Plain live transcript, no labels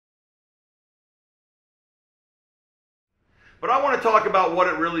But I want to talk about what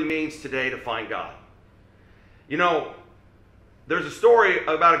it really means today to find God. You know, there's a story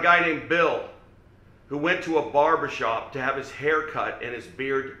about a guy named Bill who went to a barber shop to have his hair cut and his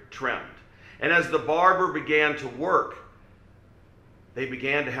beard trimmed. And as the barber began to work, they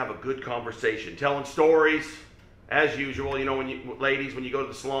began to have a good conversation, telling stories, as usual. You know, ladies, when you go to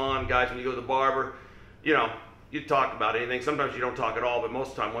the salon, guys, when you go to the barber, you know, you talk about anything. Sometimes you don't talk at all, but most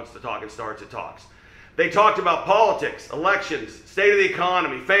of the time, once the talking starts, it talks. They talked about politics, elections, state of the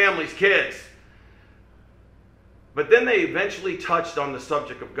economy, families, kids. But then they eventually touched on the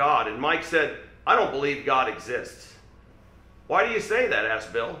subject of God. And Mike said, I don't believe God exists. Why do you say that?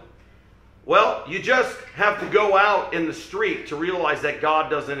 Asked Bill. Well, you just have to go out in the street to realize that God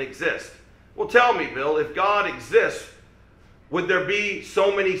doesn't exist. Well, tell me, Bill, if God exists, would there be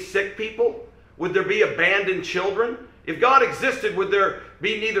so many sick people? Would there be abandoned children? If God existed, would there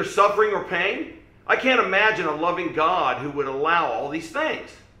be neither suffering or pain? I can't imagine a loving God who would allow all these things.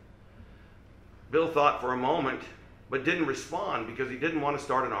 Bill thought for a moment, but didn't respond because he didn't want to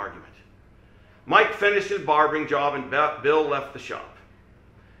start an argument. Mike finished his barbering job and Bill left the shop.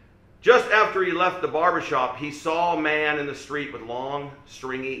 Just after he left the barber shop, he saw a man in the street with long,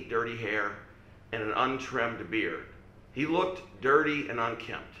 stringy, dirty hair and an untrimmed beard. He looked dirty and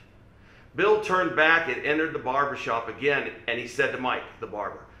unkempt. Bill turned back and entered the barber shop again, and he said to Mike, the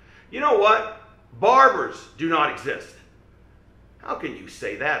barber, you know what? Barbers do not exist. How can you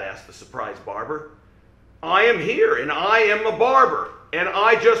say that? Asked the surprised barber. I am here, and I am a barber, and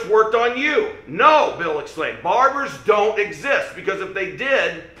I just worked on you. No, Bill exclaimed, barbers don't exist, because if they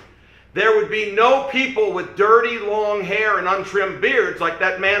did, there would be no people with dirty, long hair and untrimmed beards like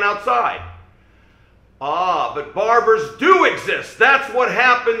that man outside. Ah, but barbers do exist. That's what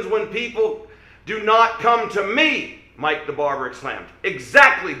happens when people do not come to me, Mike the barber exclaimed.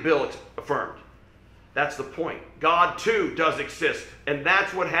 Exactly, Bill affirmed. That's the point. God too does exist. And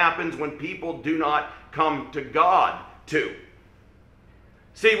that's what happens when people do not come to God too.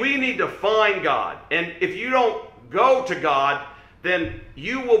 See, we need to find God. And if you don't go to God, then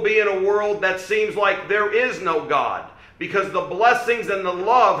you will be in a world that seems like there is no God. Because the blessings and the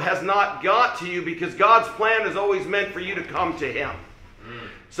love has not got to you, because God's plan is always meant for you to come to Him.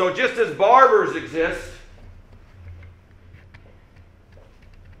 So just as barbers exist,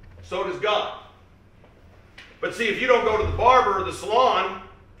 so does God. But see, if you don't go to the barber or the salon,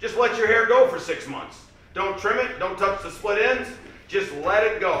 just let your hair go for 6 months. Don't trim it. Don't touch the split ends. Just let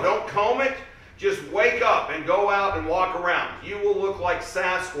it go. Don't comb it. Just wake up and go out and walk around. You will look like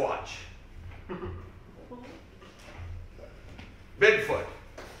Sasquatch. Bigfoot.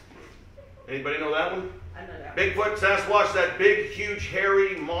 Anybody know that one? I know that. Bigfoot, Sasquatch, that big, huge,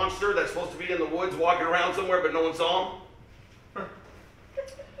 hairy monster that's supposed to be in the woods walking around somewhere but no one saw him.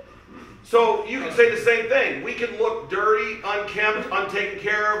 So you can say the same thing. We can look dirty, unkempt, untaken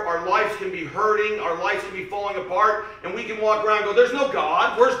care of. Our lives can be hurting. Our lives can be falling apart. And we can walk around and go, there's no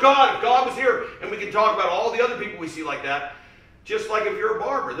God. Where's God? If God was here. And we can talk about all the other people we see like that. Just like if you're a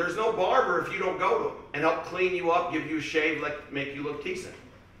barber. There's no barber if you don't go to him and help clean you up, give you a shave, make you look decent.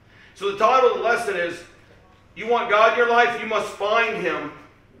 So the title of the lesson is, you want God in your life, you must find Him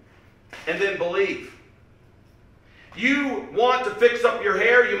and then believe. You want to fix up your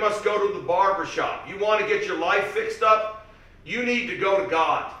hair, you must go to the barber shop. You want to get your life fixed up, you need to go to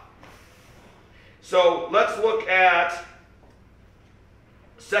God. So let's look at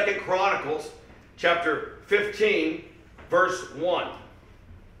 2 Chronicles chapter 15, verse 1.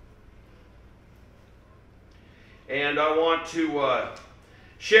 And I want to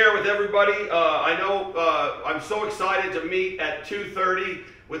share with everybody, I know I'm so excited to meet at 2:30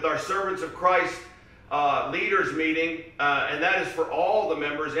 with our Servants of Christ leaders meeting, and that is for all the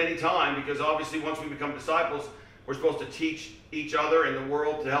members anytime, because obviously once we become disciples, we're supposed to teach each other in the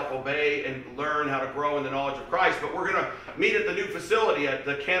world to help obey and learn how to grow in the knowledge of Christ. But we're going to meet at the new facility at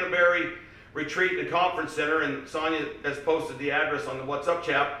the Canterbury Retreat and Conference Center, and Sonia has posted the address on the WhatsApp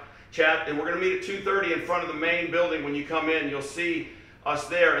chat, and we're going to meet at 2:30 in front of the main building. When you come in, you'll see us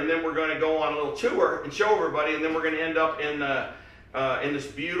there, and then we're going to go on a little tour and show everybody, and then we're going to end up in this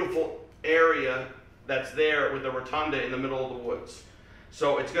beautiful area that's there with the rotunda in the middle of the woods.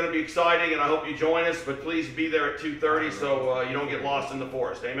 So it's going to be exciting, and I hope you join us, but please be there at 2:30 so you don't get lost in the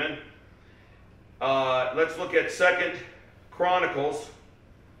forest. Amen? Let's look at 2 Chronicles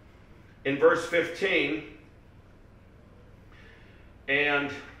in verse 15.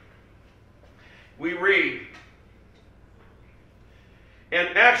 And we read,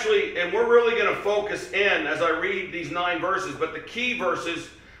 and we're really going to focus in as I read these 9 verses, but the key verses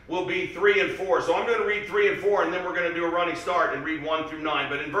will be 3 and 4. So I'm going to read 3 and 4, and then we're going to do a running start and read 1 through 9.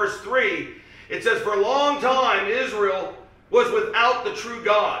 But in verse 3, it says, for a long time Israel was without the true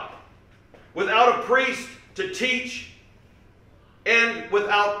God, without a priest to teach, and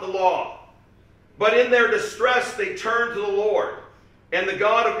without the law. But in their distress they turned to the Lord and the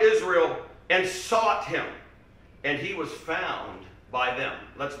God of Israel and sought him, and he was found by them.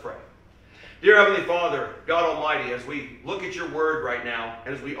 Let's pray. Dear Heavenly Father, God Almighty, as we look at your word right now,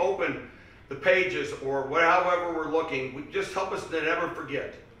 and as we open the pages or however we're looking, just help us to never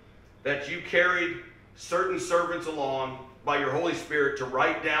forget that you carried certain servants along by your Holy Spirit to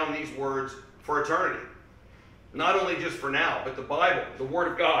write down these words for eternity. Not only just for now, but the Bible, the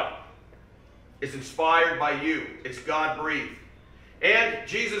Word of God, is inspired by you. It's God-breathed. And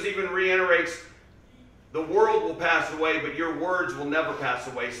Jesus even reiterates, the world will pass away, but your words will never pass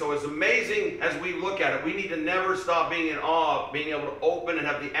away. So as amazing as we look at it, we need to never stop being in awe of being able to open and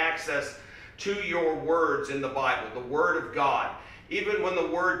have the access to your words in the Bible, the Word of God. Even when the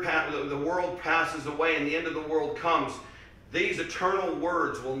world passes away and the end of the world comes, these eternal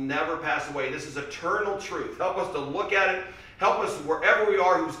words will never pass away. This is eternal truth. Help us to look at it. Help us wherever we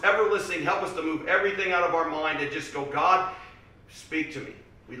are, who's ever listening, help us to move everything out of our mind and just go, God, speak to me.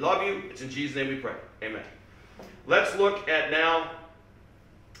 We love you. It's in Jesus' name we pray. Amen. Let's look at now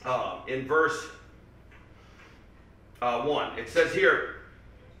in verse 1. It says here,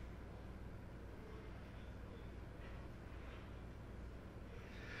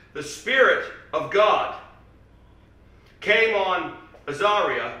 the Spirit of God came on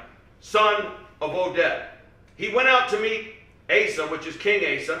Azariah, son of Oded. He went out to meet Asa, which is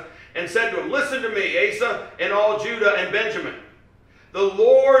King Asa, and said to him, listen to me, Asa, and all Judah and Benjamin. The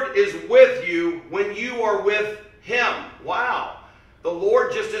Lord is with you when you are with him. Wow. The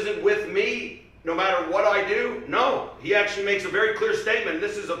Lord just isn't with me no matter what I do. No. He actually makes a very clear statement.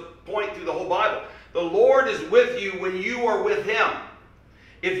 This is a point through the whole Bible. The Lord is with you when you are with him.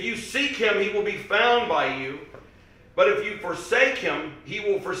 If you seek him, he will be found by you. But if you forsake him, he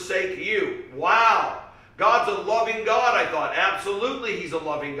will forsake you. Wow. God's a loving God, I thought. Absolutely, he's a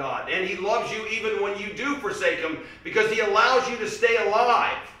loving God. And he loves you even when you do forsake him because he allows you to stay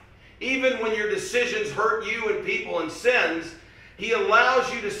alive. Even when your decisions hurt you and people and sins, he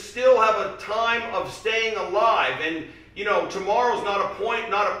allows you to still have a time of staying alive. And, you know, tomorrow's not a point,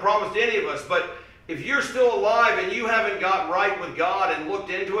 not a promise to any of us. But if you're still alive and you haven't got right with God and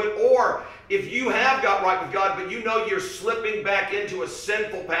looked into it, or if you have got right with God, but you know you're slipping back into a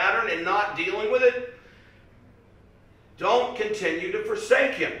sinful pattern and not dealing with it, don't continue to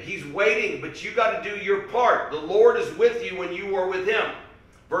forsake him. He's waiting, but you got to do your part. The Lord is with you when you are with him.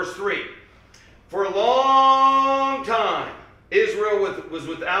 Verse 3. For a long time, Israel was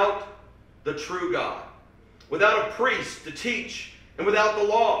without the true God, without a priest to teach, and without the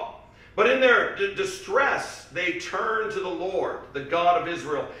law. But in their distress, they turned to the Lord, the God of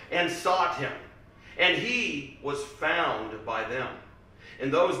Israel, and sought him. And he was found by them. In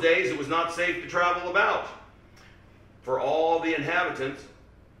those days, it was not safe to travel about, for all the inhabitants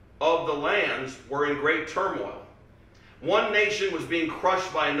of the lands were in great turmoil. One nation was being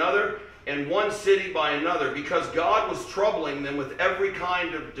crushed by another, and one city by another, because God was troubling them with every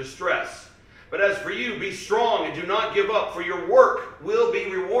kind of distress. But as for you, be strong and do not give up, for your work will be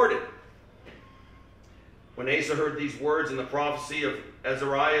rewarded. When Asa heard these words in the prophecy of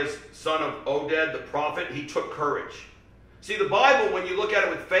Azariah's son of Oded, the prophet, he took courage. See, the Bible, when you look at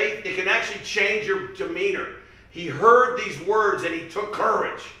it with faith, it can actually change your demeanor. He heard these words and he took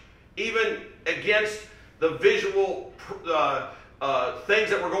courage, even against the visual things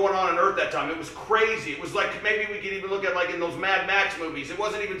that were going on earth that time. It was crazy. It was like, maybe we could even look at like in those Mad Max movies. It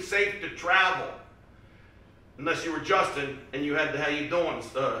wasn't even safe to travel. Unless you were Justin and you had the how you doing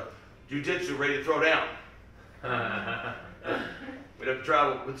jiu-jitsu ready to throw down. We'd have to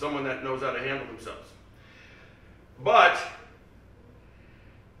travel with someone that knows how to handle themselves. But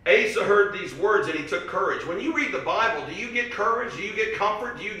Asa heard these words and he took courage. When you read the Bible, do you get courage? Do you get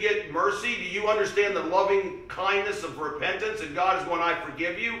comfort? Do you get mercy? Do you understand the loving kindness of repentance and God is going, I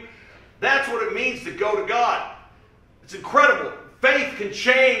forgive you? That's what it means to go to God. It's incredible. Faith can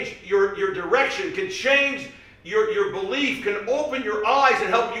change your direction, can change your belief, can open your eyes and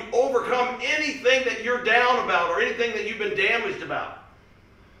help you overcome anything that you're down about or anything that you've been damaged about.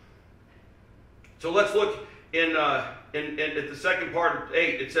 So let's look in at the second part of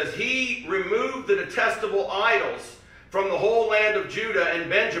 8. It says, he removed the detestable idols from the whole land of Judah and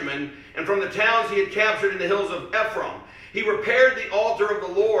Benjamin and from the towns he had captured in the hills of Ephraim. He repaired the altar of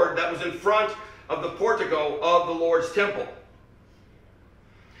the Lord that was in front of the portico of the Lord's temple.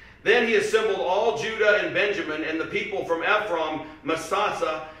 Then he assembled all Judah and Benjamin and the people from Ephraim,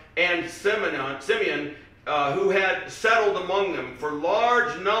 Manasseh, and Simeon, who had settled among them, for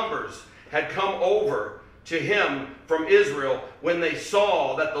large numbers had come over to him from Israel when they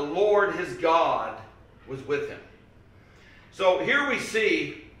saw that the Lord his God was with him. So here we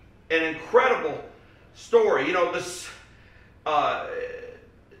see an incredible story. You know, this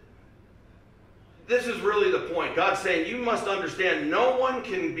is really the point. God's saying, you must understand, no one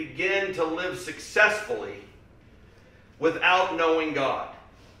can begin to live successfully without knowing God.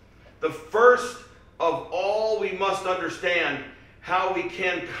 The first of all, we must understand how we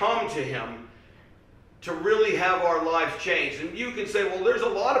can come to him to really have our lives changed. And you can say, well, there's a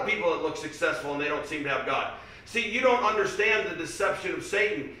lot of people that look successful and they don't seem to have God. See, you don't understand the deception of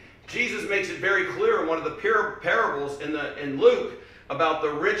Satan. Jesus makes it very clear in one of the parables in Luke about the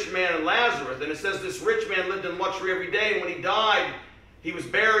rich man and Lazarus. And it says this rich man lived in luxury every day, and when he died, he was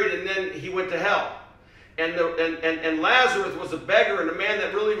buried, and then he went to hell. And Lazarus was a beggar and a man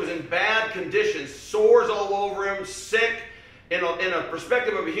that really was in bad conditions, sores all over him, sick. In a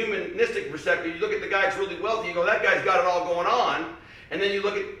perspective of a humanistic perspective, you look at the guy that's really wealthy, you go, that guy's got it all going on. And then you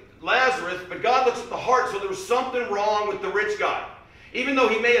look at Lazarus, but God looks at the heart, so there was something wrong with the rich guy. Even though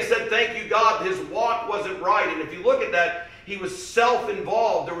he may have said, thank you, God, his walk wasn't right. And if you look at that, he was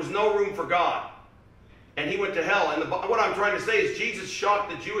self-involved. There was no room for God. And he went to hell. And what I'm trying to say is Jesus shocked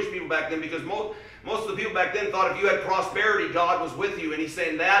the Jewish people back then, because most of the people back then thought if you had prosperity, God was with you. And he's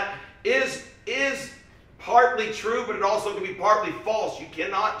saying that is partly true, but it also can be partly false. You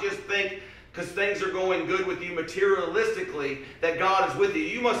cannot just think because things are going good with you materialistically that God is with you.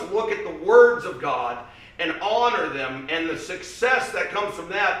 You must look at the words of God and honor them, and the success that comes from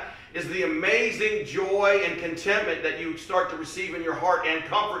that is the amazing joy and contentment that you start to receive in your heart, and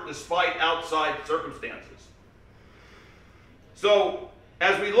comfort despite outside circumstances. So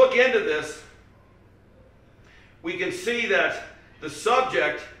as we look into this, we can see that the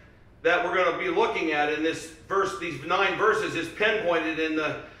subject that we're going to be looking at in this verse, these 9 verses, is pinpointed in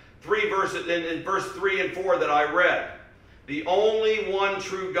the 3 verses, in verse 3 and 4 that I read. The only one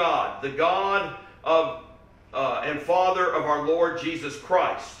true God, the God of and Father of our Lord Jesus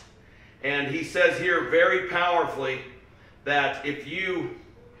Christ. And he says here very powerfully that if you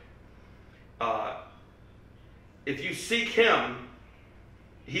seek him,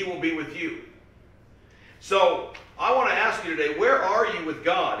 he will be with you. So I want to ask you today, where are you with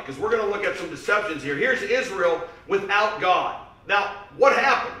God? Because we're going to look at some deceptions here. Here's Israel without God. Now, what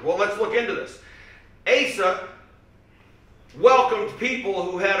happened? Well, let's look into this. Asa welcomed people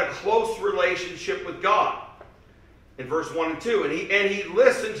who had a close relationship with God in verse 1 and 2. And he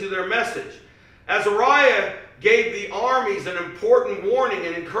listened to their message. Azariah gave the armies an important warning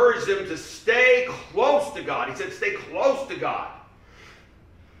and encouraged them to stay close to God. He said, stay close to God.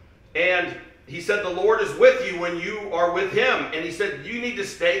 And he said, the Lord is with you when you are with him. And he said, you need to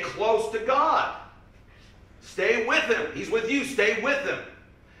stay close to God. Stay with him. He's with you. Stay with him.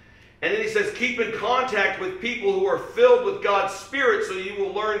 And then he says, keep in contact with people who are filled with God's Spirit so you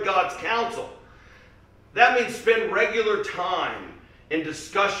will learn God's counsel. That means spend regular time in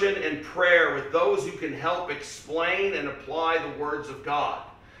discussion and prayer with those who can help explain and apply the words of God.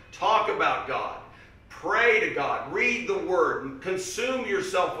 Talk about God. Pray to God. Read the Word. And consume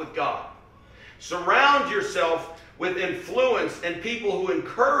yourself with God. Surround yourself with influence and people who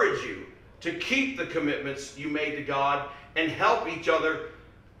encourage you to keep the commitments you made to God and help each other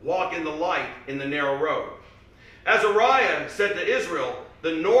walk in the light in the narrow road. Azariah said to Israel,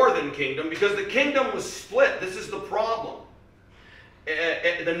 the northern kingdom, because the kingdom was split. This is the problem.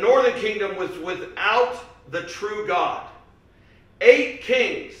 The northern kingdom was without the true God. 8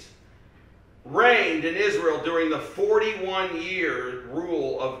 kings reigned in Israel during the 41-year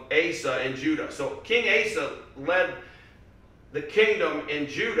rule of Asa and Judah. So King Asa led the kingdom in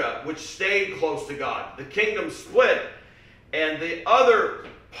Judah, which stayed close to God. The kingdom split, and the other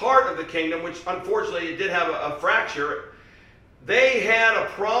part of the kingdom, which unfortunately did have a fracture, they had a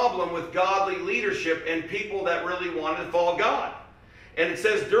problem with godly leadership and people that really wanted to follow God. And it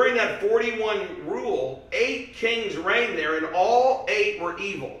says during that 41 rule, 8 kings reigned there, and all 8 were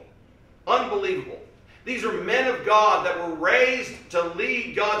evil. Unbelievable. These are men of God that were raised to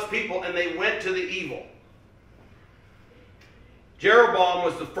lead God's people, and they went to the evil. Jeroboam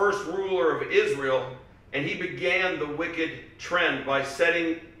was the first ruler of Israel, and he began the wicked trend by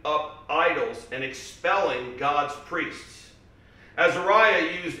setting up idols and expelling God's priests.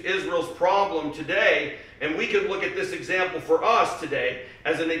 Azariah used Israel's problem today, and we could look at this example for us today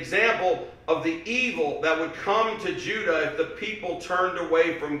as an example of the evil that would come to Judah if the people turned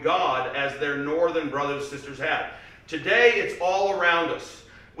away from God as their northern brothers and sisters had. Today, it's all around us.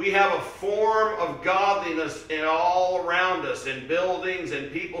 We have a form of godliness all around us, in buildings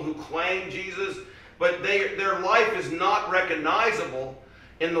and people who claim Jesus, but their life is not recognizable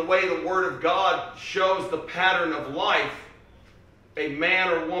in the way the Word of God shows the pattern of life a man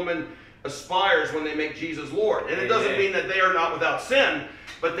or woman aspires when they make Jesus Lord. And it doesn't mean that they are not without sin,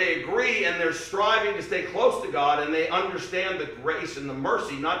 but they agree and they're striving to stay close to God, and they understand the grace and the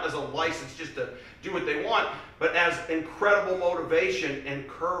mercy, not as a license just to do what they want, but as incredible motivation and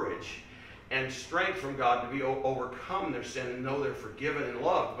courage and strength from God to be overcome their sin and know they're forgiven and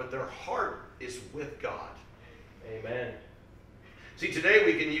loved, but their heart is with God. Amen. See, today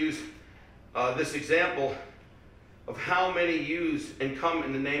we can use this example of how many use and come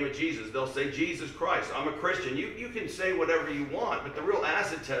in the name of Jesus. They'll say, Jesus Christ, I'm a Christian. You can say whatever you want, but the real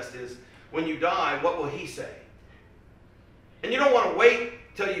acid test is when you die, what will he say? And you don't want to wait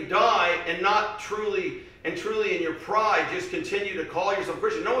till you die and not truly in your pride just continue to call yourself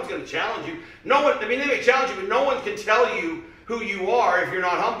Christian. No one's going to challenge you. They may challenge you, but no one can tell you who you are if you're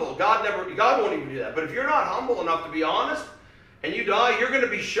not humble. God won't even do that. But if you're not humble enough to be honest and you die, you're going to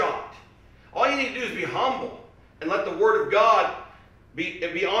be shocked. All you need to do is be humble and let the Word of God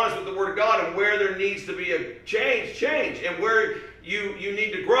be honest with the Word of God, and where there needs to be a change, and where you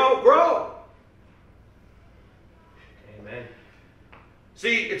need to grow. Amen.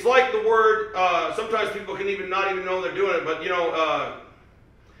 See, it's like the word, sometimes people can not even know they're doing it, but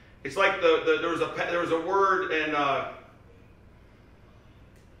it's like there was a word in, I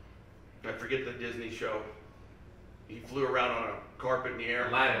forget the Disney show. He flew around on a carpet in the air.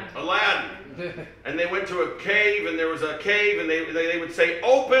 Aladdin. And they went to a cave, and there was a cave, and they would say,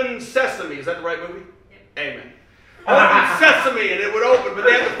 "Open sesame." Is that the right movie? Yep. Amen. Open sesame, and it would open, but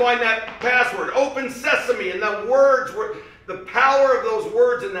they had to find that password. Open sesame, and the words were, the power of those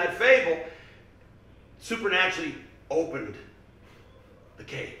words in that fable supernaturally opened the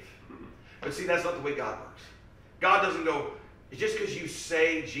cave. But see, that's not the way God works. God doesn't go, just because you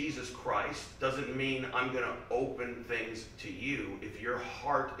say Jesus Christ doesn't mean I'm going to open things to you if your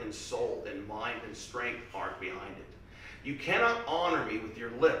heart and soul and mind and strength aren't behind it. You cannot honor me with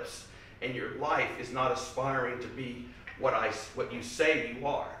your lips, and your life is not aspiring to be what you say you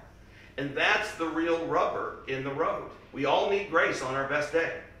are. And that's the real rubber in the road. We all need grace on our best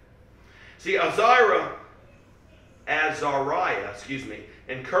day. See, Azariah,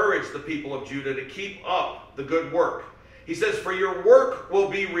 encouraged the people of Judah to keep up the good work. He says, for your work will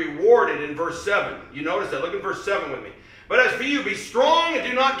be rewarded in verse 7. You notice that? Look at verse 7 with me. But as for you, be strong and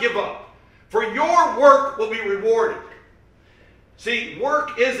do not give up, for your work will be rewarded. See,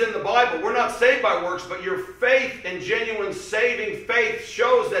 work is in the Bible. We're not saved by works, but your faith and genuine saving faith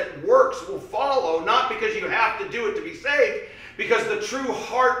shows that works will follow, not because you have to do it to be saved, because the true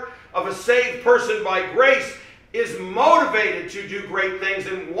heart of a saved person by grace is motivated to do great things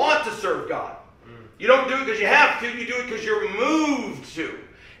and want to serve God. You don't do it because you have to, you do it because you're moved to.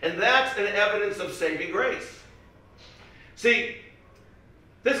 And that's an evidence of saving grace. See,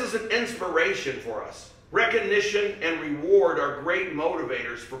 this is an inspiration for us. Recognition and reward are great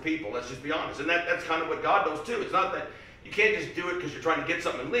motivators for people. Let's just be honest. And that's kind of what God does too. It's not that you can't just do it because you're trying to get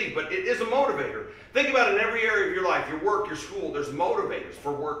something and leave, but it is a motivator. Think about it in every area of your life, your work, your school. There's motivators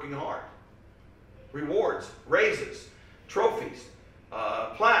for working hard. Rewards, raises, trophies,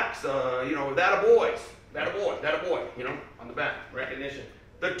 plaques, that a boy, on the back. Recognition.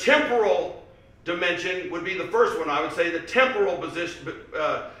 The temporal dimension would be the first one. I would say the temporal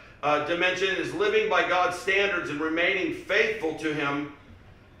dimension is living by God's standards and remaining faithful to Him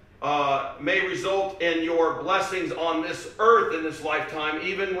may result in your blessings on this earth in this lifetime,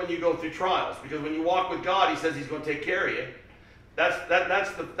 even when you go through trials. Because when you walk with God, He says He's going to take care of you. That's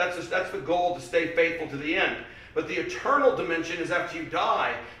the goal, to stay faithful to the end. But the eternal dimension is after you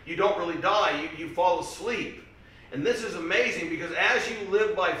die, you don't really die, you fall asleep. And this is amazing because as you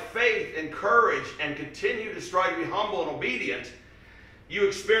live by faith and courage and continue to strive to be humble and obedient, you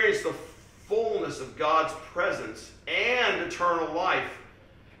experience the fullness of God's presence and eternal life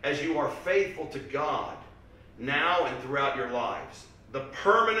as you are faithful to God now and throughout your lives. The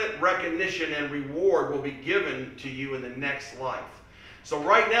permanent recognition and reward will be given to you in the next life. So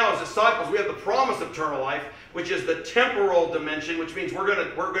right now as disciples, we have the promise of eternal life, which is the temporal dimension, which means we're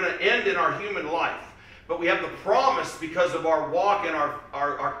going to end in our human life. But we have the promise because of our walk and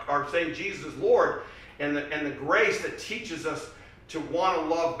our saying Jesus is Lord, and the grace that teaches us to want to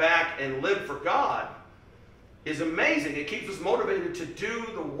love back and live for God is amazing. It keeps us motivated to do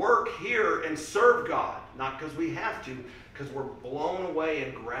the work here and serve God. Not because we have to, because we're blown away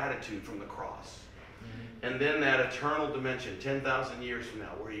in gratitude from the cross. Mm-hmm. And then that eternal dimension, 10,000 years from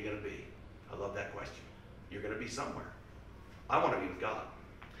now, where are you going to be? I love that question. You're going to be somewhere. I want to be with God.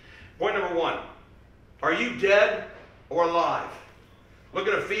 Point number 1. Are you dead or alive? Look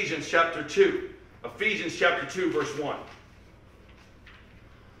at Ephesians chapter 2. Ephesians chapter 2, verse 1.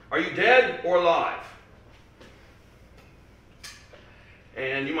 Are you dead or alive?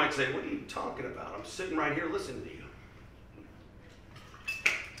 And you might say, what are you talking about? I'm sitting right here listening to you.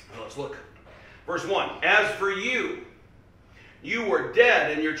 Well, let's look. Verse 1. As for you, you were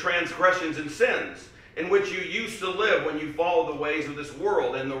dead in your transgressions and sins, in which you used to live when you followed the ways of this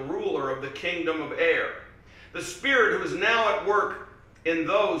world and the ruler of the kingdom of air, the spirit who is now at work in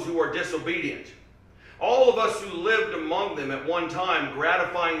those who are disobedient. All of us who lived among them at one time,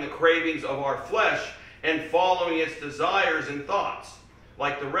 gratifying the cravings of our flesh and following its desires and thoughts.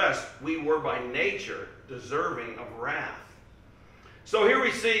 Like the rest, we were by nature deserving of wrath. So here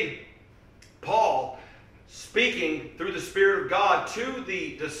we see Paul speaking through the Spirit of God to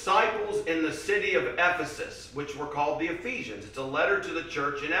the disciples in the city of Ephesus, which were called the Ephesians. It's a letter to the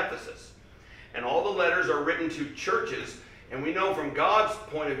church in Ephesus. And all the letters are written to churches. And we know from God's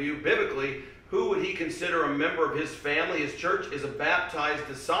point of view, biblically, who would he consider a member of his family? His church is a baptized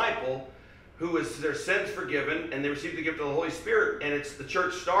disciple who is their sins forgiven, and they receive the gift of the Holy Spirit. And it's the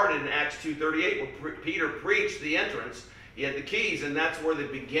church started in Acts 2:38, where Peter preached the entrance. He had the keys, and that's where the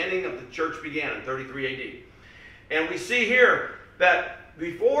beginning of the church began in 33 AD. And we see here that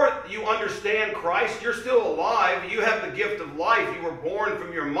before you understand Christ, you're still alive. You have the gift of life. You were born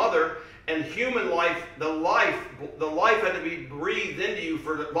from your mother, and human life, the life had to be breathed into you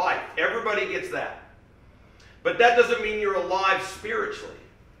for life. Everybody gets that. But that doesn't mean you're alive spiritually.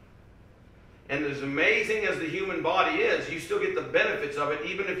 And as amazing as the human body is, you still get the benefits of it,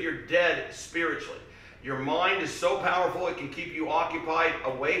 even if you're dead spiritually. Your mind is so powerful, it can keep you occupied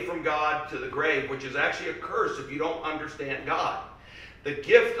away from God to the grave, which is actually a curse if you don't understand God. The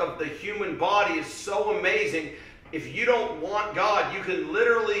gift of the human body is so amazing. If you don't want God, you can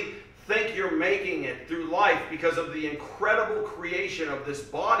literally think you're making it through life because of the incredible creation of this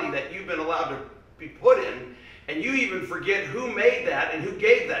body that you've been allowed to be put in, and you even forget who made that and who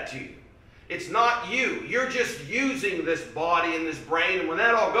gave that to you. It's not you. You're just using this body and this brain, and when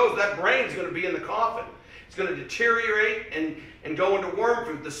that all goes, that brain's going to be in the coffin. It's going to deteriorate and go into worm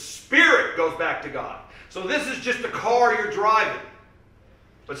food. The spirit goes back to God. So this is just a car you're driving.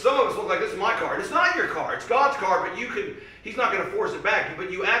 But some of us look like, this is my car. And it's not your car. It's God's car, but he's not going to force it back.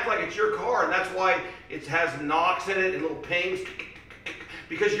 But you act like it's your car, and that's why it has knocks in it and little pings,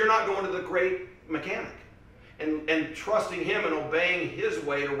 because you're not going to the great mechanic and trusting him and obeying his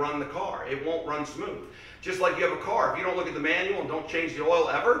way to run the car. It won't run smooth. Just like you have a car. If you don't look at the manual and don't change the oil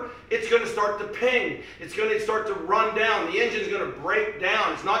ever, it's going to start to ping. It's going to start to run down. The engine's going to break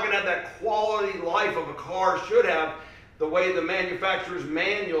down. It's not going to have that quality life of a car should have, the way the manufacturer's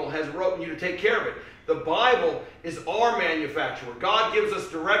manual has written you to take care of it. The Bible is our manufacturer. God gives us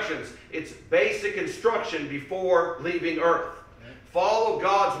directions. It's basic instruction before leaving earth. Follow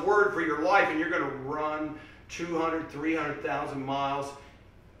God's word for your life, and you're going to run 200, 300,000 miles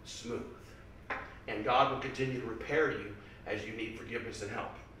smooth. And God will continue to repair you as you need forgiveness and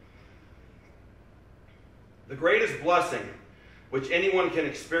help. The greatest blessing which anyone can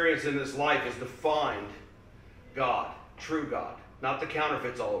experience in this life is to find God, true God, not the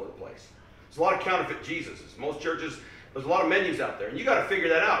counterfeits all over the place. There's a lot of counterfeit Jesuses. Most churches, there's a lot of menus out there, and you got to figure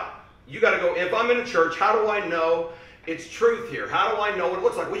that out. You got to go, if I'm in a church, how do I know it's truth here? How do I know what it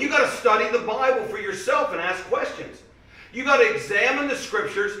looks like? Well, you got to study the Bible for yourself and ask questions. You got to examine the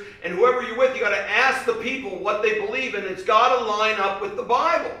scriptures, and whoever you're with, you got to ask the people what they believe, and it's got to line up with the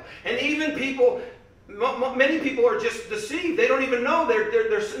Bible. And even people, many people are just deceived. They don't even know.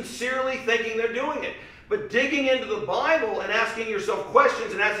 They're sincerely thinking they're doing it. But digging into the Bible and asking yourself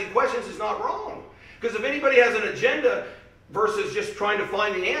questions and asking questions is not wrong. Because if anybody has an agenda versus just trying to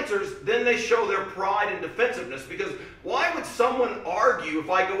find the answers, then they show their pride and defensiveness. Because why would someone argue if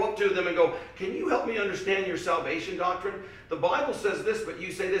I go up to them and go, can you help me understand your salvation doctrine? The Bible says this, but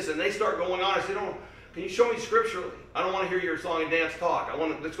you say this. And they start going on. I say, no, can you show me scripturally? I don't want to hear your song and dance talk.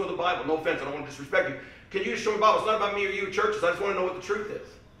 Let's go to the Bible. No offense. I don't want to disrespect you. Can you just show me the Bible? It's not about me or you churches. I just want to know what the truth is.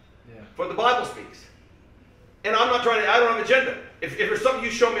 Yeah. For the Bible speaks. And I'm not trying to, I don't have an agenda. If there's something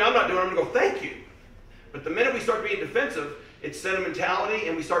you show me I'm not doing, I'm going to go, thank you. But the minute we start being defensive, it's sentimentality,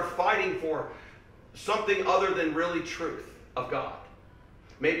 and we start fighting for something other than really truth of God.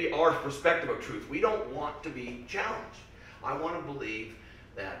 Maybe our perspective of truth. We don't want to be challenged. I want to believe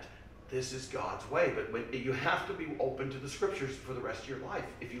that this is God's way, but you have to be open to the scriptures for the rest of your life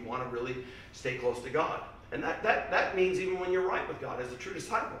if you want to really stay close to God. And that means even when you're right with God as a true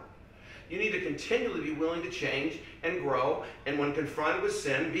disciple. You need to continually be willing to change and grow, and when confronted with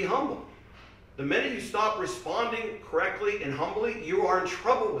sin, be humble. The minute you stop responding correctly and humbly, you are in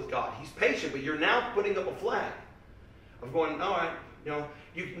trouble with God. He's patient, but you're now putting up a flag of going, all right,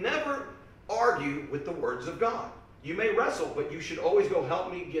 you never argue with the words of God. You may wrestle, but you should always go,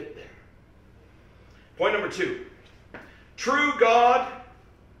 help me get there. Point number 2. True God,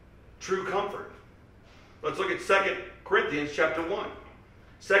 true comfort. Let's look at 2 Corinthians chapter 1.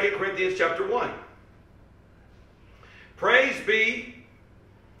 2 Corinthians chapter 1. Praise be,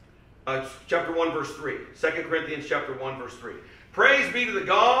 chapter 1 verse 3. 2 Corinthians chapter 1 verse 3. Praise be to the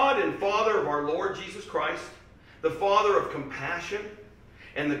God and Father of our Lord Jesus Christ, the Father of compassion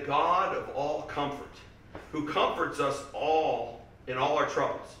and the God of all comfort, who comforts us all in all our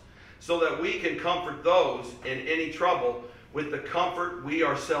troubles, so that we can comfort those in any trouble with the comfort we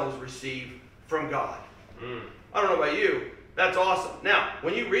ourselves receive from God. I don't know about you. That's awesome. Now,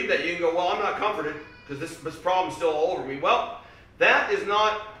 when you read that, you can go, well, I'm not comforted because this problem's still all over me. Well, that is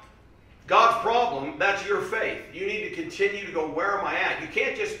not God's problem. That's your faith. You need to continue to go, where am I at? You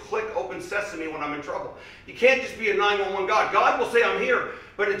can't just click open sesame when I'm in trouble. You can't just be a 911 God. God will say, I'm here,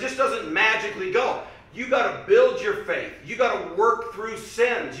 but it just doesn't magically go. You got to build your faith. You got to work through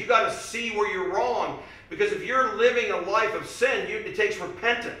sins. You got to see where you're wrong. Because if you're living a life of sin, it takes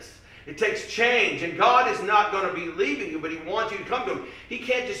repentance. It takes change. And God is not going to be leaving you, but He wants you to come to Him. He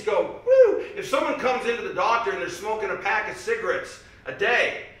can't just go, woo. If someone comes into the doctor and they're smoking a pack of cigarettes a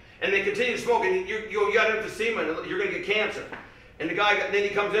day, and they continue to smoke, and you got emphysema, and you're going to get cancer. And the guy, then he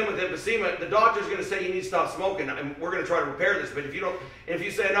comes in with emphysema, the doctor's going to say, you need to stop smoking, and we're going to try to repair this. But if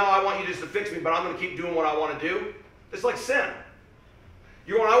you say, no, I want you just to fix me, but I'm going to keep doing what I want to do, it's like sin.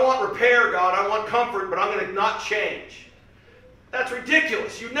 You're going, I want repair, God, I want comfort, but I'm going to not change. That's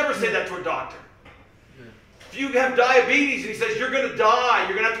ridiculous. You'd never say that to a doctor. If you have diabetes and he says, you're going to die,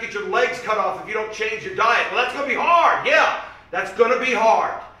 you're going to have to get your legs cut off if you don't change your diet. Well, that's going to be hard. Yeah, that's going to be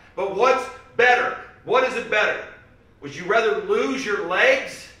hard. But what's better? What is it better? Would you rather lose your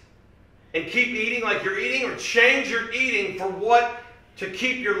legs and keep eating like you're eating, or change your eating for what to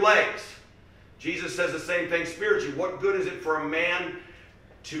keep your legs? Jesus says the same thing spiritually. What good is it for a man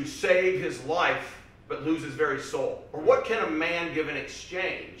to save his life but lose his very soul? Or what can a man give in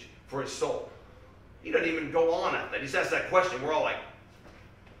exchange for his soul? He doesn't even go on at that. He just asks that question. We're all like,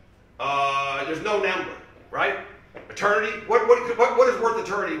 there's no number, right? Eternity? What is worth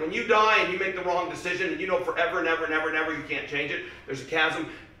eternity? When you die and you make the wrong decision and you know forever and ever and ever and ever you can't change it, there's a chasm.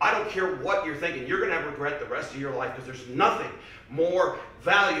 I don't care what you're thinking. You're going to have regret the rest of your life, because there's nothing more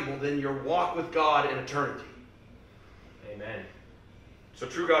valuable than your walk with God in eternity. Amen. So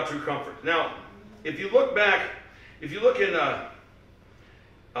true God, true comfort. Now, if you look back, if you look in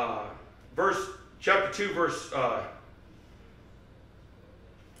chapter 2, verse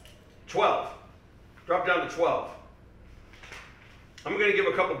 12. Drop down to 12. I'm going to give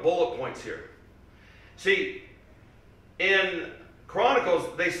a couple bullet points here. See, in Chronicles,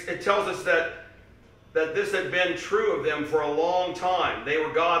 it tells us that this had been true of them for a long time. They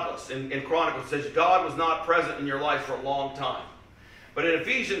were godless. In Chronicles, it says God was not present in your life for a long time. But in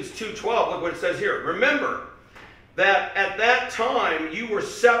Ephesians 2:12, look what it says here. Remember that at that time you were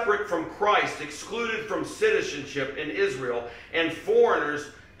separate from Christ, excluded from citizenship in Israel, and foreigners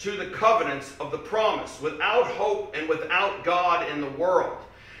to the covenants of the promise, without hope and without God in the world.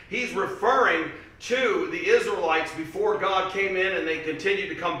 He's referring to the Israelites before God came in, and they continued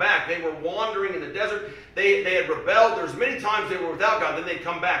to come back. They were wandering in the desert. They had rebelled. There's many times they were without God, then they'd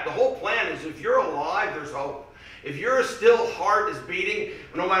come back. The whole plan is, if you're alive, there's hope. If your still heart is beating,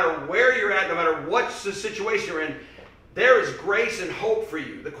 no matter where you're at, no matter what the situation you're in, there is grace and hope for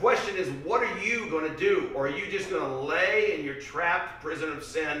you. The question is, what are you going to do? Or are you just going to lay in your trapped prison of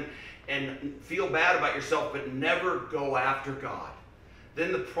sin and feel bad about yourself but never go after God?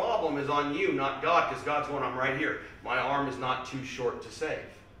 Then the problem is on you, not God, because God's going, I'm right here. My arm is not too short to save.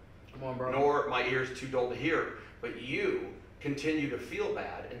 Come on, bro. Nor my ears too dull to hear. But you continue to feel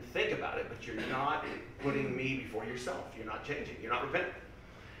bad and think about it, but you're not putting me before yourself. You're not changing. You're not repenting.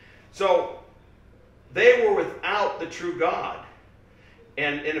 So they were without the true God.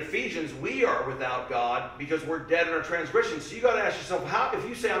 And in Ephesians, we are without God because we're dead in our transgressions. So you got to ask yourself, how? If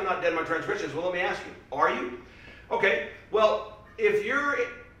you say I'm not dead in my transgressions, well, let me ask you, are you? Okay, well, if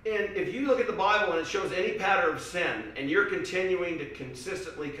you look at the Bible and it shows any pattern of sin and you're continuing to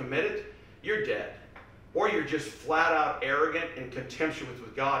consistently commit it, you're dead. Or you're just flat out arrogant and contemptuous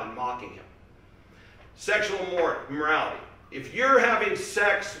with God and mocking Him. Sexual immorality. If you're having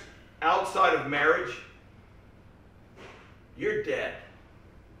sex outside of marriage, you're dead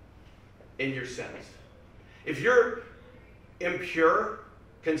in your sins. If you're impure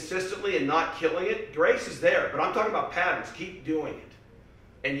consistently and not killing it, grace is there. But I'm talking about patterns. Keep doing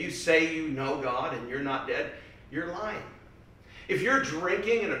it. And you say you know God and you're not dead, you're lying. If you're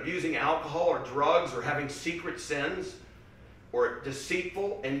drinking and abusing alcohol or drugs or having secret sins or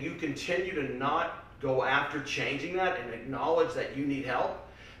deceitful and you continue to not go after changing that and acknowledge that you need help,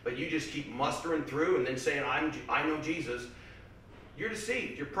 but you just keep mustering through and then saying, I know Jesus, you're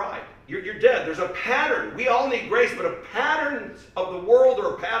deceived. You're pride. You're dead. There's a pattern. We all need grace, but a pattern of the world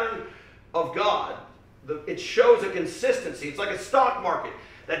or a pattern of God, it shows a consistency. It's like a stock market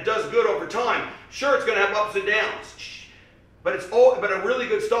that does good over time. Sure, it's going to have ups and downs, but a really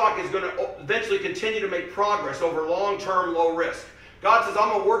good stock is going to eventually continue to make progress over long-term, low risk. God says, I'm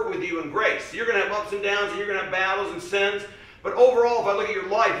going to work with you in grace. You're going to have ups and downs, and you're going to have battles and sins. But overall, if I look at your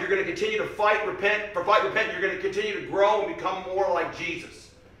life, you're going to continue to fight, repent. You're going to continue to grow and become more like Jesus.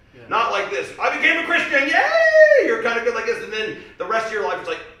 Yeah. Not like this. I became a Christian. Yay! You're kind of good like this. And then the rest of your life,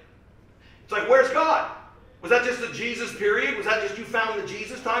 it's like, where's God? Was that just the Jesus period? Was that just you found the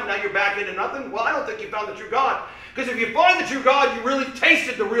Jesus time? Now you're back into nothing? Well, I don't think you found the true God. Because if you find the true God, you really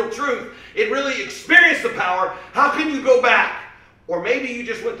tasted the real truth. It really experienced the power. How can you go back? Or maybe you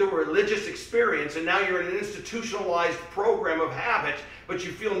just went through a religious experience and now you're in an institutionalized program of habit, but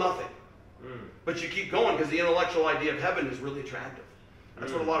you feel nothing. But you keep going because the intellectual idea of heaven is really attractive.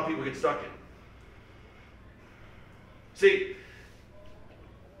 That's what a lot of people get stuck in. See,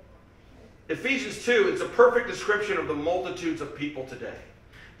 Ephesians 2, it's a perfect description of the multitudes of people today.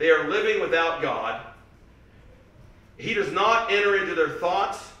 They are living without God. He does not enter into their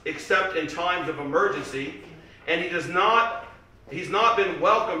thoughts except in times of emergency, and he's not been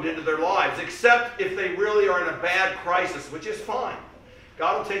welcomed into their lives except if they really are in a bad crisis, which is fine.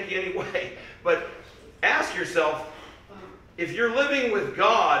 God will take you anyway. But ask yourself, if you're living with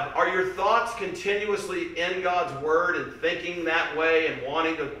God, are your thoughts continuously in God's Word and thinking that way and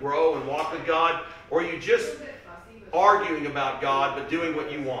wanting to grow and walk with God? Or are you just arguing about God but doing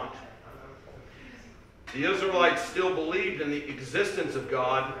what you want? The Israelites still believed in the existence of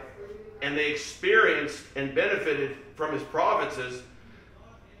God, and they experienced and benefited from His provinces,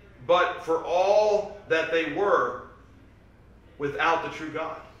 but for all that they were without the true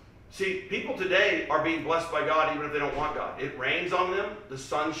God. See, people today are being blessed by God even if they don't want God. It rains on them. The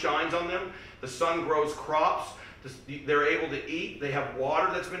sun shines on them. The sun grows crops. They're able to eat. They have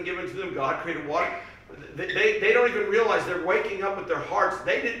water that's been given to them. God created water. They don't even realize they're waking up with their hearts.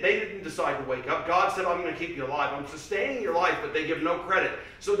 They didn't decide to wake up. God said, I'm going to keep you alive. I'm sustaining your life, but they give no credit.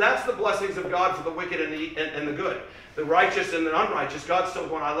 So that's the blessings of God for the wicked and the good. The righteous and the unrighteous. God's still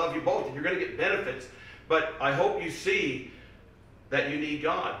going, I love you both, and you're going to get benefits. But I hope you see that you need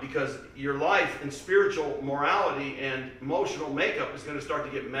God, because your life and spiritual morality and emotional makeup is going to start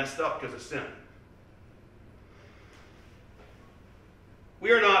to get messed up because of sin.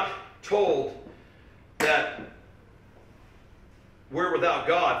 We are not told that we're without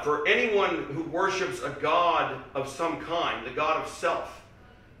God. For anyone who worships a God of some kind, the God of self,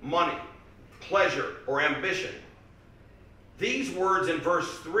 money, pleasure, or ambition, these words in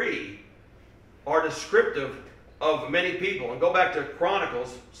verse 3 are descriptive of many people. And go back to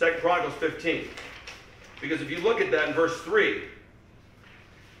Chronicles, 2 Chronicles 15. Because if you look at that in verse 3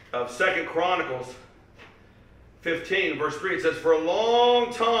 of 2 Chronicles 15, verse 3, it says, for a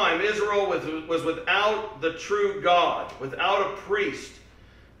long time Israel was without the true God, without a priest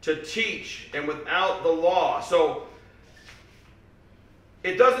to teach, and without the law. So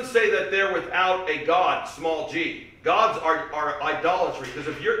it doesn't say that they're without a God, small g. Gods are idolatry, because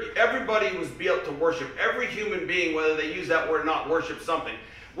if everybody was built to worship, every human being, whether they use that word or not, worship something.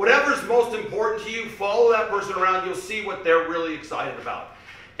 Whatever's most important to you, follow that person around, you'll see what they're really excited about.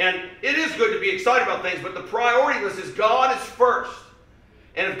 And it is good to be excited about things, but the priority list is God is first.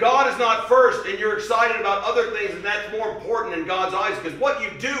 And if God is not first and you're excited about other things, then that's more important in God's eyes, because what you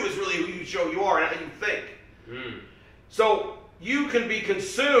do is really who you show you are and how you think. So you can be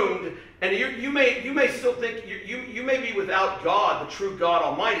consumed, and you may still think, you may be without God, the true God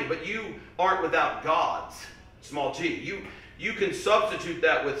Almighty, but you aren't without gods, small g. You can substitute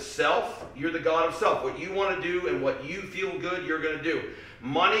that with self. You're the God of self. What you want to do and what you feel good, you're going to do.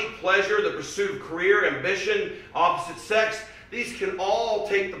 Money, pleasure, the pursuit of career, ambition, opposite sex, these can all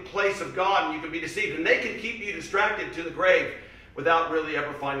take the place of God, and you can be deceived. And they can keep you distracted to the grave without really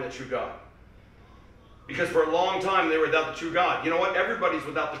ever finding the true God. Because for a long time they were without the true God. You know what? Everybody's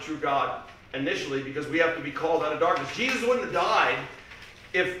without the true God initially, because we have to be called out of darkness. Jesus wouldn't have died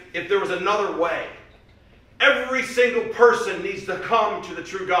if there was another way. Every single person needs to come to the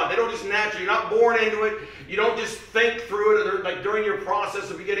true God. They don't just naturally, you're not born into it. You don't just think through it. Like during your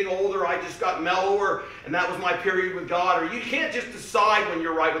process of getting older, I just got mellower and that was my period with God. Or you can't just decide when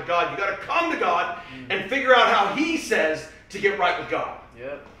you're right with God. You got to come to God and figure out how He says to get right with God.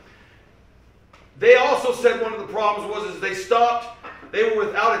 Yep. They also said one of the problems was they were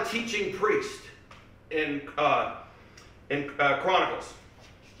without a teaching priest in Chronicles.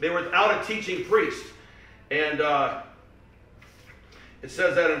 They were without a teaching priest. And it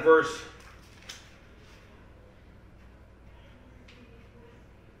says that in verse...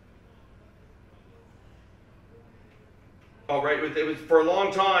 Oh, right. It was for a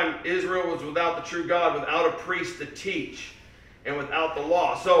long time, Israel was without the true God, without a priest to teach, and without the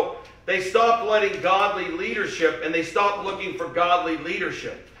law. So they stopped letting godly leadership, and they stopped looking for godly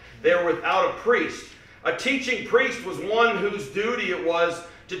leadership. They were without a priest. A teaching priest was one whose duty it was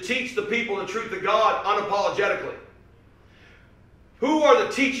to teach the people the truth of God unapologetically. Who are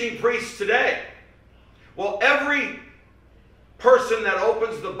the teaching priests today? Well, every person that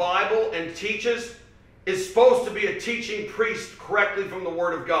opens the Bible and teaches is supposed to be a teaching priest correctly from the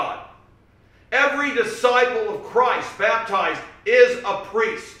Word of God. Every disciple of Christ baptized is a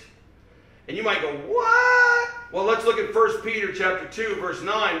priest. And you might go, what? Well, let's look at 1 Peter chapter 2, verse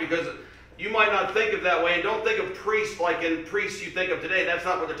 9, because you might not think of that way. And don't think of priests like in priests you think of today. That's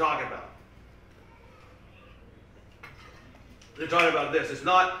not what they're talking about. They're talking about this. It's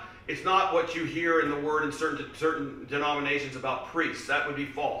not what you hear in the Word in certain denominations about priests. That would be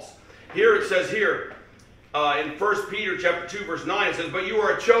false. Here it says here, in 1 Peter chapter 2, verse 9, it says, "But you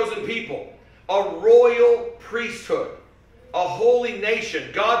are a chosen people, a royal priesthood, a holy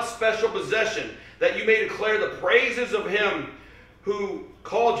nation, God's special possession, that you may declare the praises of Him who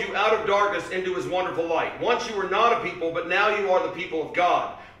called you out of darkness into His wonderful light. Once you were not a people, but now you are the people of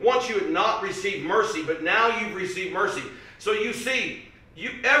God. Once you had not received mercy, but now you've received mercy." So you see,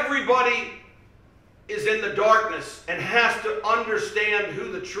 everybody is in the darkness and has to understand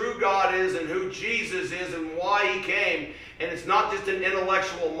who the true God is and who Jesus is and why He came. And it's not just an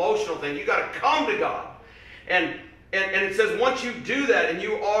intellectual, emotional thing. You got to come to God. And it says once you do that and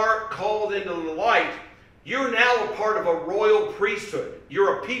you are called into the light, you're now a part of a royal priesthood.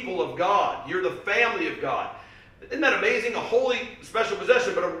 You're a people of God. You're the family of God. Isn't that amazing? A holy special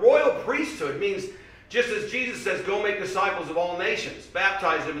possession. But a royal priesthood means, just as Jesus says, go make disciples of all nations.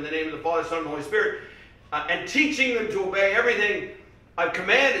 Baptize them in the name of the Father, Son, and Holy Spirit. And teaching them to obey everything I've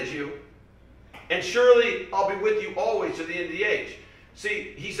commanded you. And surely I'll be with you always to the end of the age.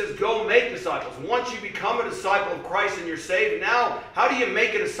 See, He says, go make disciples. Once you become a disciple of Christ and you're saved, now how do you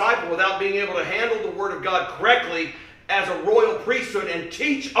make a disciple without being able to handle the Word of God correctly as a royal priesthood and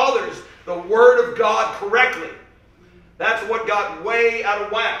teach others the Word of God correctly? That's what got way out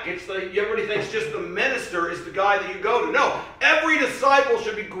of whack. Everybody thinks just the minister is the guy that you go to. No, every disciple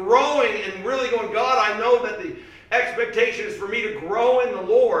should be growing and really going, God, I know that the expectation is for me to grow in the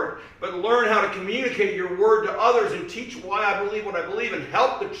Lord, but learn how to communicate your word to others and teach why I believe what I believe and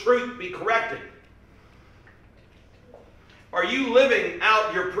help the truth be corrected. Are you living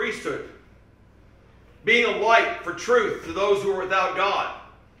out your priesthood? Being a light for truth to those who are without God?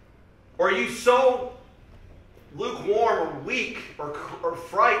 Or are you so lukewarm or weak or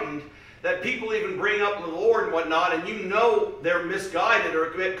frightened that people even bring up the Lord and whatnot, and you know they're misguided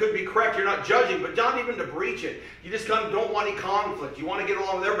or it could be correct? You're not judging, but not even to breach it. You just kind of don't want any conflict. You want to get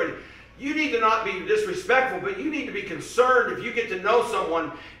along with everybody. You need to not be disrespectful, but you need to be concerned. If you get to know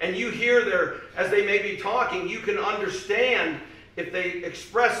someone and you hear as they may be talking, you can understand if they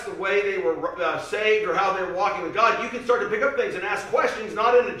express the way they were saved or how they're walking with God. You can start to pick up things and ask questions,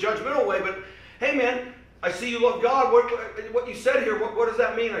 not in a judgmental way, but, hey man, I see you love God. What you said here, what does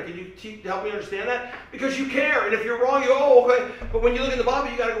that mean? Can you help me understand that? Because you care. And if you're wrong, you go, oh, okay. But when you look in the Bible,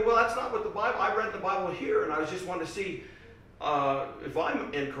 you got to go, well, that's not what the Bible, I read the Bible here, and I just wanted to see if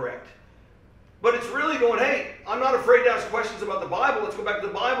I'm incorrect. But it's really going, hey, I'm not afraid to ask questions about the Bible. Let's go back to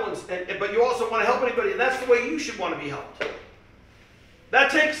the Bible. But you also want to help anybody, and that's the way you should want to be helped.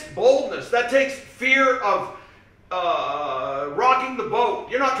 That takes boldness. That takes fear of rocking the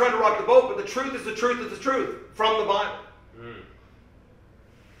boat. You're not trying to rock the boat, but the truth is the truth is the truth from the Bible.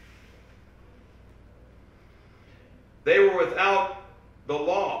 They were without the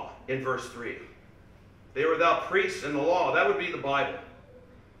law in verse 3. They were without priests and the law. That would be the Bible,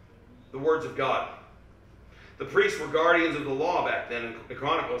 the words of God. The priests were guardians of the law back then in the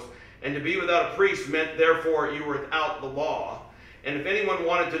Chronicles, and to be without a priest meant therefore you were without the law. And if anyone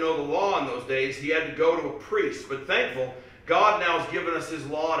wanted to know the law in those days, he had to go to a priest. But thankful, God now has given us His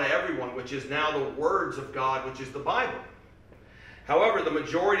law to everyone, which is now the words of God, which is the Bible. However, the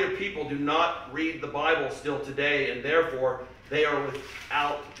majority of people do not read the Bible still today, and therefore they are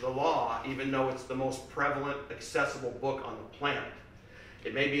without the law, even though it's the most prevalent, accessible book on the planet.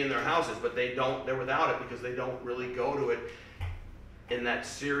 It may be in their houses, but they're without it because they don't really go to it in that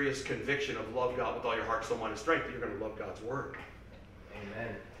serious conviction of love God with all your heart, soul, mind, and strength. You're going to love God's Word.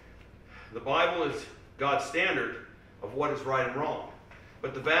 Amen. The Bible is God's standard of what is right and wrong.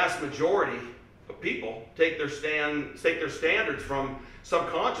 But the vast majority people take their standards from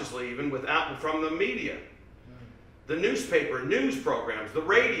subconsciously, even from the media, the newspaper, news programs, the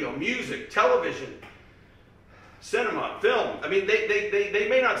radio, music, television, cinema, film. I mean, they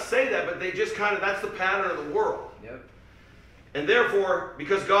may not say that, but they just kind of, that's the pattern of the world. Yep. And therefore,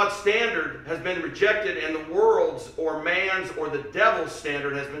 because God's standard has been rejected and the world's or man's or the devil's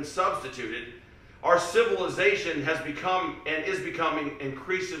standard has been substituted, our civilization has become and is becoming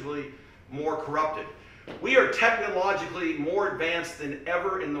increasingly more corrupted. We are technologically more advanced than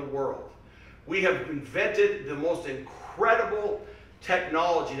ever in the world. We have invented the most incredible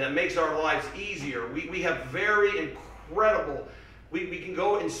technology that makes our lives easier. We have very incredible, we can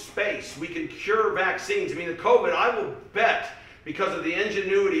go in space. We can cure vaccines. I mean, the COVID, I will bet, because of the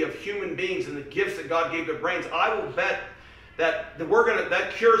ingenuity of human beings and the gifts that God gave their brains, I will bet that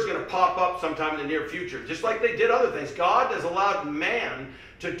that cure is going to pop up sometime in the near future. Just like they did other things. God has allowed man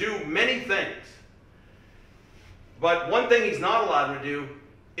to do many things. But one thing he's not allowed to do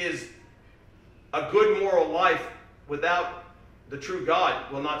is a good moral life without the true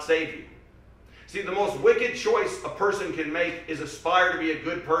God will not save you. See, the most wicked choice a person can make is aspire to be a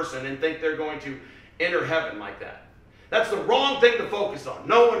good person and think they're going to enter heaven like that. That's the wrong thing to focus on.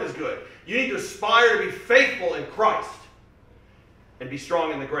 No one is good. You need to aspire to be faithful in Christ and be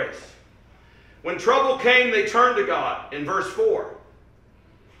strong in the grace. When trouble came, they turned to God, in verse 4.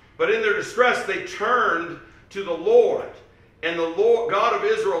 But in their distress, they turned to the Lord. And the Lord, God of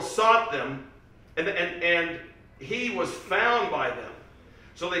Israel sought them, and he was found by them.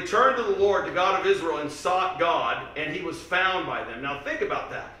 So they turned to the Lord, the God of Israel, and sought God, and he was found by them. Now think about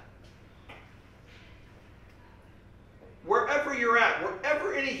that. Wherever you're at,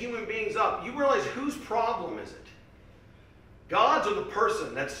 wherever any human being's up, you realize whose problem is it? God's or the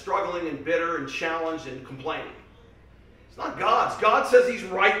person that's struggling and bitter and challenged and complaining? It's not God's. God says he's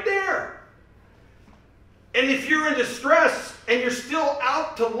right there. And if you're in distress and you're still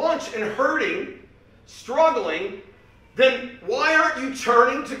out to lunch and hurting, struggling, then why aren't you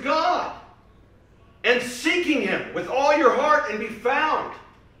turning to God and seeking him with all your heart and be found?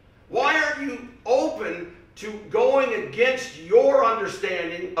 Why aren't you open to going against your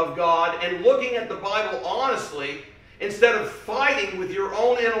understanding of God and looking at the Bible honestly instead of fighting with your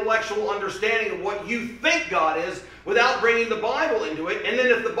own intellectual understanding of what you think God is without bringing the Bible into it? And then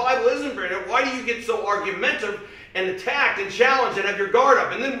if the Bible isn't bringing it, why do you get so argumentative and attacked and challenged and have your guard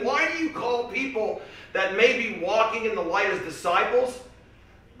up? And then why do you call people that may be walking in the light as disciples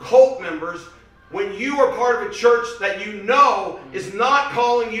cult members when you are part of a church that you know is not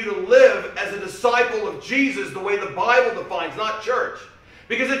calling you to live as a disciple of Jesus the way the Bible defines, not church?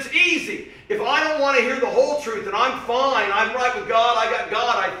 Because it's easy. If I don't want to hear the whole truth and I'm fine, I'm right with God, I got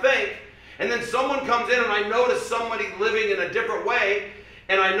God, I think, and then someone comes in and I notice somebody living in a different way,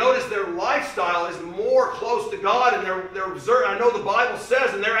 and I notice their lifestyle is more close to God, and they're observing, I know the Bible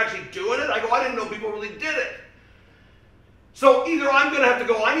says, and they're actually doing it, I go, I didn't know people really did it. So either I'm going to have to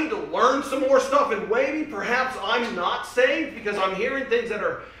go, I need to learn some more stuff, and maybe perhaps I'm not saved because I'm hearing things that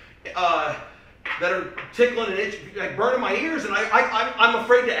are tickling and itching, like burning my ears, and I'm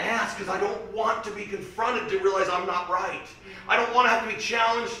afraid to ask because I don't want to be confronted to realize I'm not right. I don't want to have to be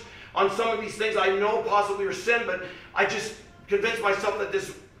challenged on some of these things I know possibly are sin, but I just convince myself that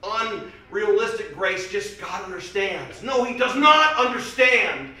this unrealistic grace just God understands. No, he does not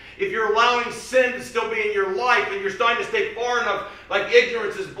understand if you're allowing sin to still be in your life and you're starting to stay far enough, like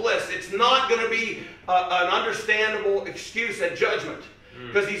ignorance is bliss. It's not going to be an understandable excuse at judgment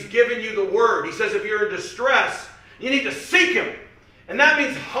because he's given you the word. He says if you're in distress, you need to seek him. And that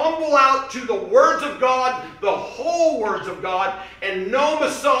means humble out to the words of God, the whole words of God, and no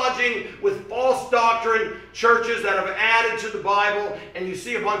massaging with false doctrine churches that have added to the Bible. And you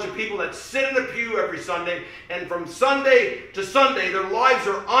see a bunch of people that sit in a pew every Sunday, and from Sunday to Sunday, their lives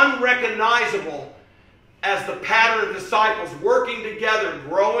are unrecognizable as the pattern of disciples working together,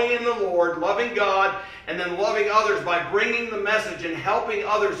 growing in the Lord, loving God, and then loving others by bringing the message and helping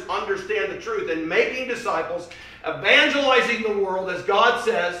others understand the truth and making disciples, evangelizing the world, as God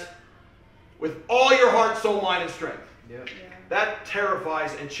says, with all your heart, soul, mind, and strength. Yep. Yeah. That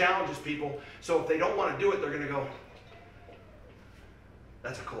terrifies and challenges people. So if they don't want to do it, they're going to go,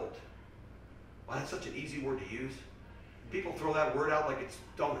 that's a cult. Wow, that's such an easy word to use. People throw that word out like it's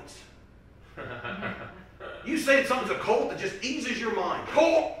donuts. You say something's a cult, that just eases your mind.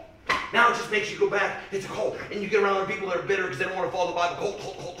 Cult! Now it just makes you go back. It's a cult. And you get around people that are bitter because they don't want to follow the Bible. Cult,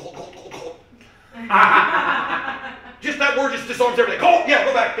 cult, cult, cult, cult, cult, cult. Just that word just disarms everything. Cult! Yeah,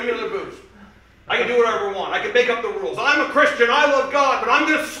 go back. Give me another booze. I can do whatever I want. I can make up the rules. I'm a Christian. I love God. But I'm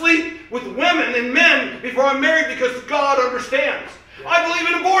going to sleep with women and men before I'm married because God understands. I believe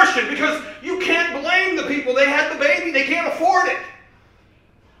in abortion because you can't blame the people. They had the baby. They can't afford it.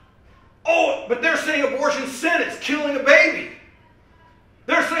 Oh, but they're saying abortion's sin. It's killing a baby.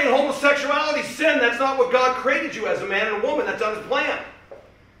 They're saying homosexuality is sin. That's not what God created you as, a man and a woman. That's not His plan.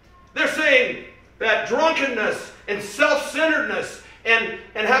 They're saying that drunkenness and self-centeredness and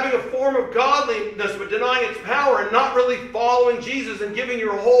having a form of godliness but denying its power and not really following Jesus and giving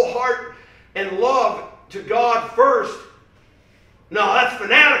your whole heart and love to God first. No, that's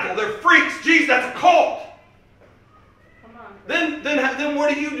fanatical. They're freaks. Jesus, that's a cult. Come on. Then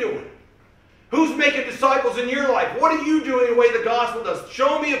what are you doing? Who's making disciples in your life? What are you doing the way the gospel does?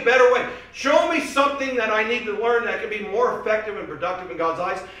 Show me a better way. Show me something that I need to learn that can be more effective and productive in God's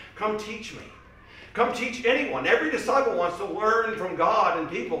eyes. Come teach me. Come teach anyone. Every disciple wants to learn from God and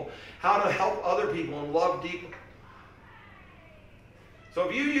people how to help other people and love deeply. So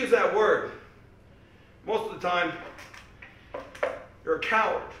if you use that word, most of the time, you're a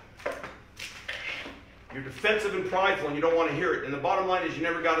coward. You're defensive and prideful and you don't want to hear it. And the bottom line is you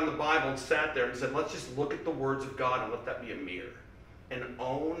never got in the Bible and sat there and said, let's just look at the words of God and let that be a mirror. And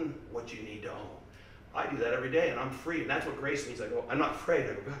own what you need to own. I do that every day and I'm free. And that's what grace means. I go, I'm not afraid.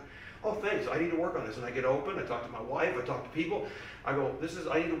 I go, God, oh, thanks. I need to work on this. And I get open. I talk to my wife. I talk to people. I go,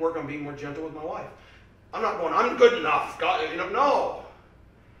 I need to work on being more gentle with my wife. I'm not going, I'm good enough. God, no.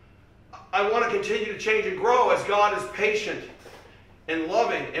 I want to continue to change and grow as God is patient and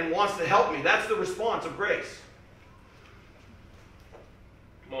loving and wants to help me. That's the response of grace.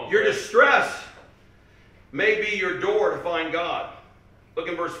 Your distress may be your door to find God. Look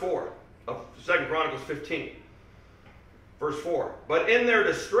in verse 4 of 2 Chronicles 15. Verse 4. But in their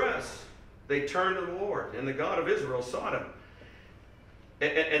distress, they turned to the Lord, and the God of Israel sought him.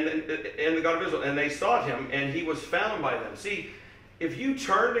 And the God of Israel, and they sought him, and he was found by them. See, if you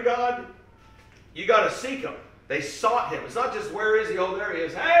turn to God, you got to seek him. They sought him. It's not just, where is he? Oh, there he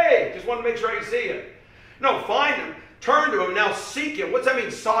is. Hey, just want to make sure I can see him. No, find him. Turn to him. Now seek him. What's that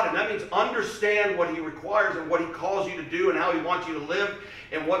mean, sought him? That means understand what he requires and what he calls you to do and how he wants you to live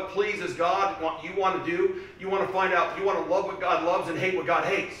and what pleases God, what you want to do. You want to find out, you want to love what God loves and hate what God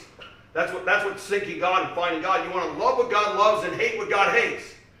hates. That's what seeking God and finding God. You want to love what God loves and hate what God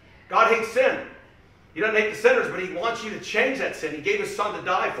hates. God hates sin. He doesn't hate the sinners, but he wants you to change that sin. He gave his son to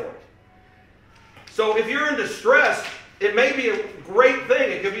die for it. So if you're in distress, it may be a great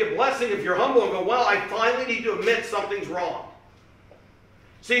thing. It could be a blessing if you're humble and go, well, I finally need to admit something's wrong.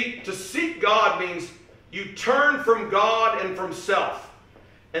 See, to seek God means you turn from God and from self.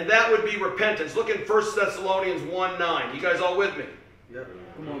 And that would be repentance. Look in 1 Thessalonians 1:9. You guys all with me? Yeah.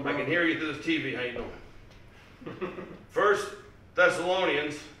 Come on, I can hear you through this TV. How you doing? 1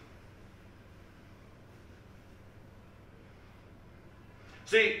 Thessalonians.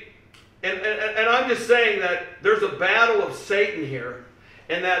 See, and I'm just saying that there's a battle of Satan here,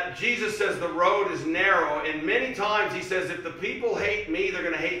 and that Jesus says the road is narrow, and many times he says, if the people hate me, they're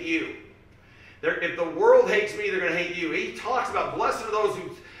going to hate you. If the world hates me, they're going to hate you. He talks about, blessed are those who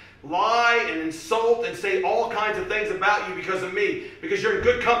lie and insult and say all kinds of things about you because of me, because you're in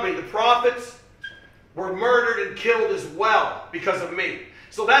good company. The prophets were murdered and killed as well because of me.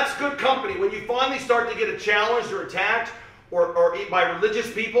 So that's good company. When you finally start to get challenged or attacked, or by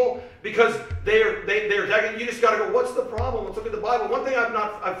religious people, because they're attacking, you just got to go, what's the problem? Let's look at the Bible. One thing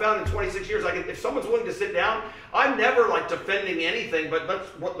I've found in 26 years, if someone's willing to sit down, I'm never like defending anything, but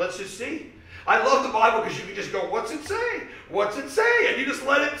let's just see. I love the Bible because you can just go, what's it say? What's it say? And you just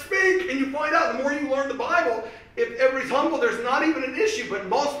let it speak, and you find out the more you learn the Bible, if everybody's humble, there's not even an issue, but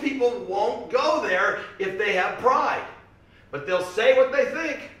most people won't go there if they have pride. But they'll say what they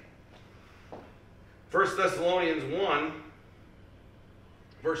think. 1 Thessalonians 1,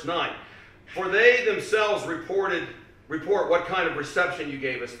 verse 9. For they themselves report what kind of reception you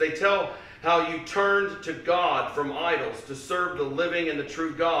gave us. They tell how you turned to God from idols to serve the living and the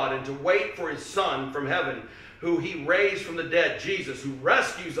true God and to wait for his Son from heaven, who he raised from the dead, Jesus, who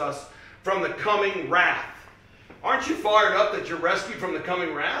rescues us from the coming wrath. Aren't you fired up that you're rescued from the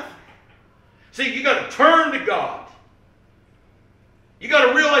coming wrath? See, you got to turn to God. You got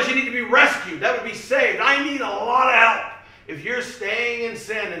to realize you need to be rescued. That would be saved. I need a lot of help. If you're staying in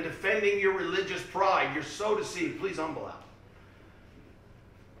sin and defending your religious pride, you're so deceived. Please humble out.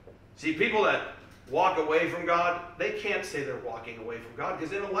 See, people that walk away from God, they can't say they're walking away from God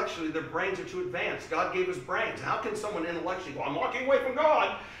because intellectually their brains are too advanced. God gave us brains. How can someone intellectually go, I'm walking away from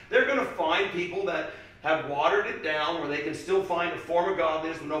God? They're going to find people that have watered it down where they can still find a form of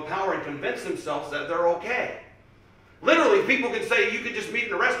godliness with no power and convince themselves that they're okay. Literally, people can say, you could just meet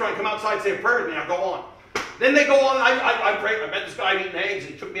in a restaurant, come outside and say a prayer with me, now go on. Then they go on, I prayed, I met this guy eating eggs,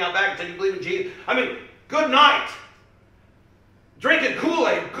 and he took me out back and said, you believe in Jesus? I mean, good night. Drinking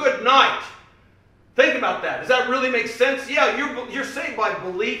Kool-Aid, good night. Think about that. Does that really make sense? Yeah, you're saved by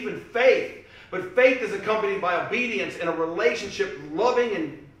belief and faith. But faith is accompanied by obedience and a relationship, loving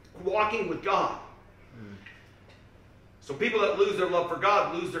and walking with God. So people that lose their love for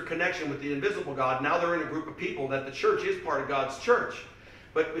God lose their connection with the invisible God. Now they're in a group of people that the church is part of God's church.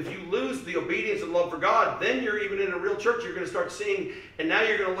 But if you lose the obedience and love for God, then you're even in a real church. You're going to start seeing, and now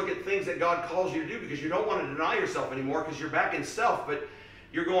you're going to look at things that God calls you to do because you don't want to deny yourself anymore because you're back in self. But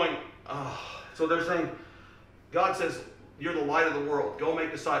you're going, so they're saying, God says, you're the light of the world. Go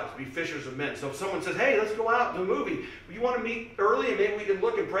make disciples. Be fishers of men. So if someone says, hey, let's go out to a movie. You want to meet early and maybe we can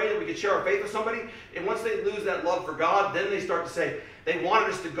look and pray that we can share our faith with somebody? And once they lose that love for God, then they start to say, they wanted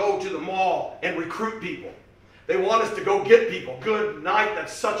us to go to the mall and recruit people. They want us to go get people. Good night.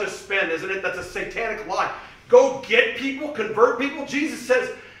 That's such a spin, isn't it? That's a satanic lie. Go get people, convert people. Jesus says,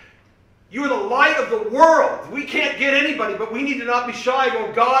 you are the light of the world. We can't get anybody, but we need to not be shy.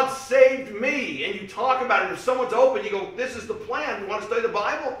 Go, God saved me. And you talk about it. If someone's open, you go, this is the plan. You want to study the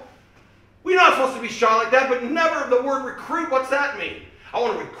Bible? We're not supposed to be shy like that, but never the word recruit. What's that mean? I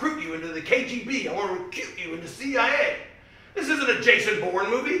want to recruit you into the KGB. I want to recruit you into CIA. This isn't a Jason Bourne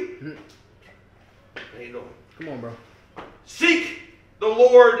movie. How you doing? Come on, bro. Seek the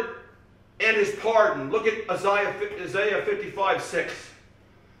Lord and his pardon. Look at Isaiah 55:6.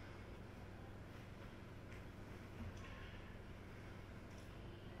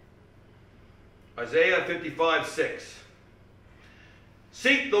 Isaiah 55:6.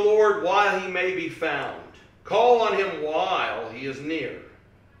 Seek the Lord while he may be found. Call on him while he is near.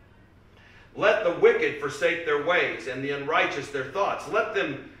 Let the wicked forsake their ways and the unrighteous their thoughts. Let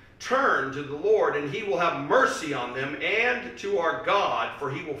them turn to the Lord, and he will have mercy on them, and to our God, for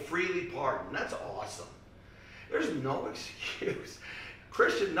he will freely pardon. That's awesome. There's no excuse.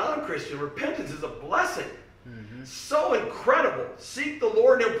 Christian, non-Christian, repentance is a blessing. So incredible. Seek the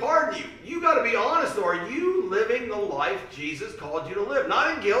Lord and he'll pardon you. You got to be honest, though. Are you living the life Jesus called you to live?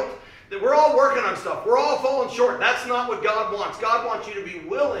 Not in guilt. That we're all working on stuff. We're all falling short. That's not what God wants. God wants you to be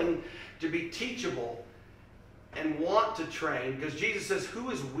willing to be teachable and want to train, because Jesus says,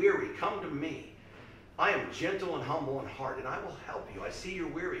 who is weary? Come to me. I am gentle and humble in heart, and I will help you. I see you're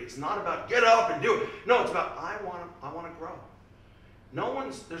weary. It's not about get up and do it. No, it's about I want to grow.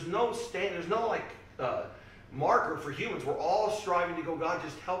 There's no marker for humans. We're all striving to go, God,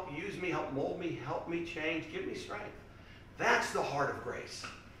 just help use me, help mold me, help me change, give me strength. That's the heart of grace.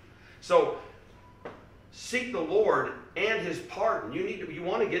 So seek the Lord and his pardon. You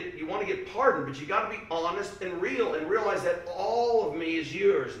want to get pardoned, but you got to be honest and real and realize that all of me is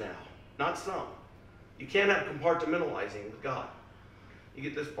yours now, not some. You can't have compartmentalizing with God. You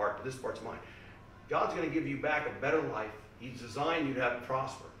get this part, but this part's mine. God's going to give you back a better life. He's designed you to have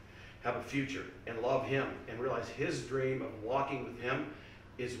prosper, have a future, and love him, and realize his dream of walking with him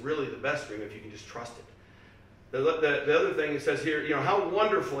is really the best dream if you can just trust it. The other thing it says here, how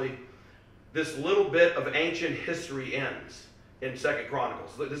wonderfully this little bit of ancient history ends in 2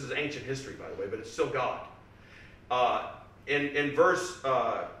 Chronicles. This is ancient history, by the way, but it's still God. In verse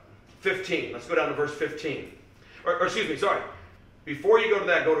 15, let's go down to verse 15. Or excuse me, sorry. Before you go to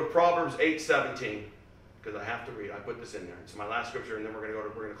that, go to Proverbs 8:17, because I have to read. I put this in there. It's my last scripture, and then we're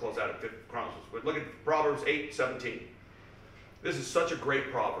going to close out at 2 Chronicles. But look at Proverbs 8:17. This is such a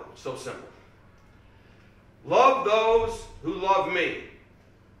great proverb, so simple. Love those who love me.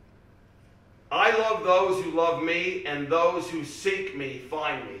 I love those who love me, and those who seek me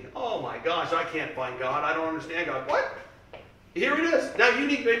find me. Oh my gosh, I can't find God. I don't understand God. What? Here it is. Now you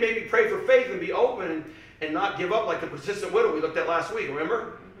need to maybe pray for faith and be open and not give up like the persistent widow we looked at last week,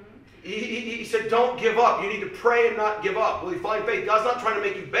 remember? He said, don't give up. You need to pray and not give up. Will you find faith? God's not trying to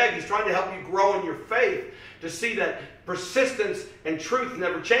make you beg. He's trying to help you grow in your faith to see that persistence and truth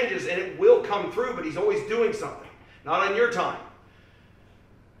never changes, and it will come through, but he's always doing something. Not on your time.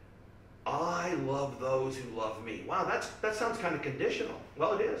 I love those who love me. Wow, that sounds kind of conditional.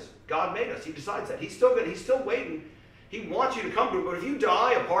 Well, it is. God made us. He decides that. He's still good. He's still waiting. He wants you to come to him, but if you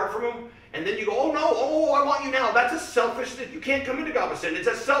die apart from him, and then you go, oh no, I want you now. That's a selfish thing. You can't come into God with sin. It's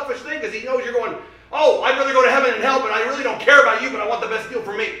a selfish thing because he knows you're going, oh, I'd rather go to heaven and hell, but I really don't care about you, but I want the best deal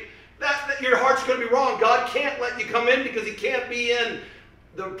for me. Your heart's going to be wrong. God can't let you come in because he can't be in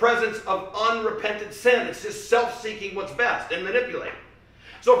the presence of unrepentant sin. It's just self-seeking what's best and manipulating.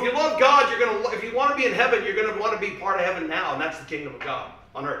 So if you love God, if you want to be in heaven, you're going to want to be part of heaven now, and that's the kingdom of God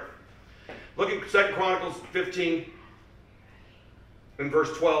on earth. Look at 2 Chronicles 15 in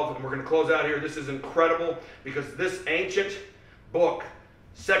verse 12, and we're going to close out here. This is incredible because this ancient book,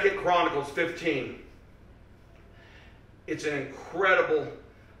 2 Chronicles 15, it's an incredible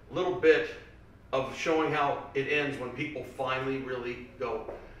little bit of showing how it ends when people finally really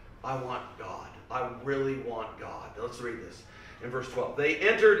go, I want God. I really want God. Let's read this in verse 12. They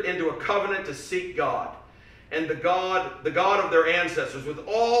entered into a covenant to seek God, and the God of their ancestors, with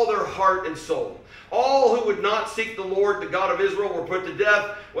all their heart and soul. All who would not seek the Lord, the God of Israel, were put to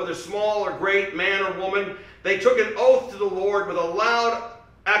death, whether small or great, man or woman. They took an oath to the Lord with a loud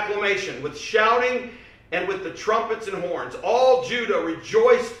acclamation, with shouting and with the trumpets and horns. All Judah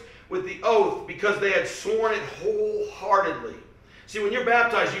rejoiced with the oath because they had sworn it wholeheartedly. See, when you're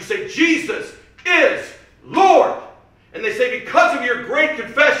baptized, you say, Jesus is Lord. And they say, because of your great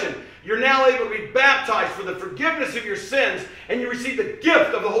confession, you're now able to be baptized for the forgiveness of your sins, and you receive the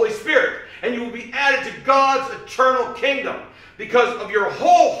gift of the Holy Spirit, and you will be added to God's eternal kingdom because of your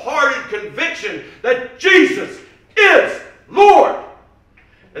wholehearted conviction that Jesus is Lord.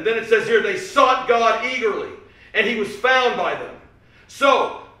 And then it says here, they sought God eagerly, and he was found by them.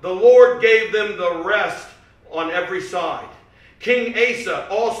 So the Lord gave them the rest on every side. King Asa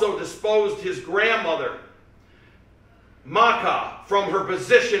also disposed his grandmother, Maacah, from her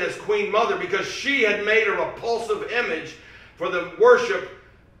position as queen mother because she had made a repulsive image for the worship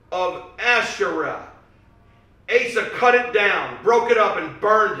of Asherah. Asa cut it down, broke it up, and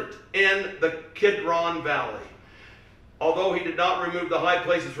burned it in the Kidron Valley. Although he did not remove the high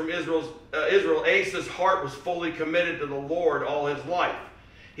places from Israel, Asa's heart was fully committed to the Lord all his life.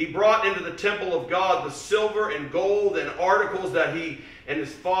 He brought into the temple of God the silver and gold and articles that he and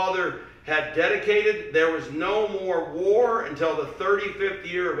his father had dedicated. There was no more war until the 35th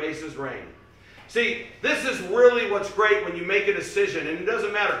year of Asa's reign. See, this is really what's great when you make a decision, and it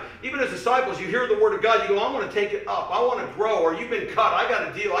doesn't matter. Even as disciples, you hear the word of God, you go, I want to take it up. I want to grow, or you've been cut. I got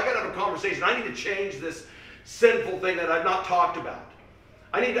a deal. I got to have a conversation. I need to change this sinful thing that I've not talked about.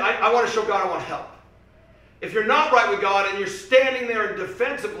 I want to show God I want help. If you're not right with God and you're standing there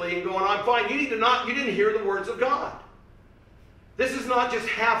defensively and going, I'm fine, you didn't hear the words of God. This is not just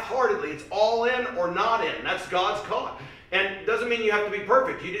half-heartedly. It's all in or not in. That's God's call. And it doesn't mean you have to be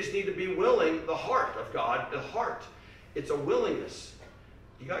perfect. You just need to be willing, the heart of God, the heart. It's a willingness.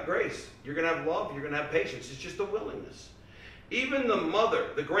 You got grace. You're going to have love. You're going to have patience. It's just a willingness. Even the mother,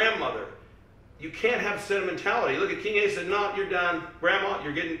 the grandmother, you can't have sentimentality. Look at King Asa. No, you're done. Grandma,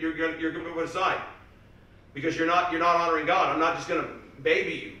 you're going to be put aside. Because you're not honoring God. I'm not just going to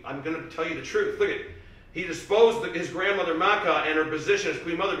baby you. I'm going to tell you the truth. Look at, he disposed his grandmother Maacah and her position as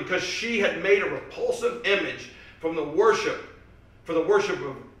queen mother because she had made a repulsive image for the worship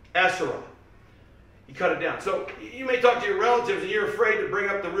of Asherah. He cut it down. So you may talk to your relatives and you're afraid to bring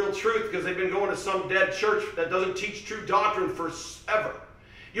up the real truth because they've been going to some dead church that doesn't teach true doctrine forever.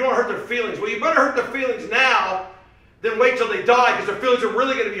 You don't want to hurt their feelings. Well, you better hurt their feelings now than wait till they die, because their feelings are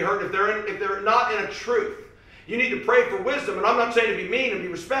really going to be hurt if they're not in a truth. You need to pray for wisdom, and I'm not saying to be mean and be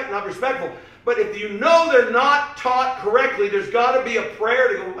not respectful, but if you know they're not taught correctly, there's got to be a prayer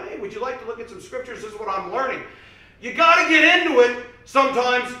to go, hey, would you like to look at some scriptures? This is what I'm learning. You got to get into it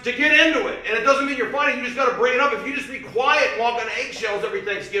sometimes to get into it, and it doesn't mean you're fighting. You just got to bring it up. If you just be quiet, walk on eggshells every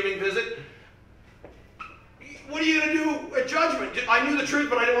Thanksgiving visit, what are you going to do at judgment? I knew the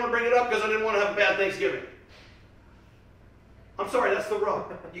truth, but I didn't want to bring it up because I didn't want to have a bad Thanksgiving. I'm sorry, that's the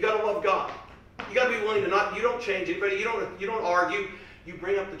rub. You got to love God. You got to be willing to not. You don't change anybody. You don't argue. You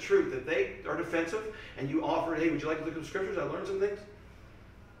bring up the truth. If they are defensive and you offer, hey, would you like to look at the scriptures? I learned some things.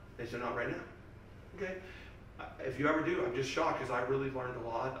 They said, not right now. Okay. If you ever do, I'm just shocked because I really learned a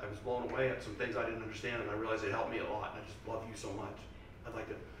lot. I was blown away at some things I didn't understand, and I realized it helped me a lot. And I just love you so much. I'd like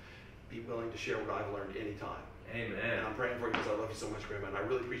to be willing to share what I've learned anytime. Amen. And I'm praying for you because I love you so much, Grandma. And I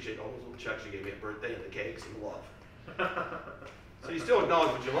really appreciate all those little checks you gave me at birthday and the cakes and the love. So you still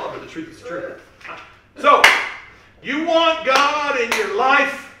acknowledge what you love, but the truth is the truth. So, you want God in your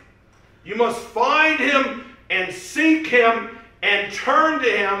life, you must find Him and seek Him and turn to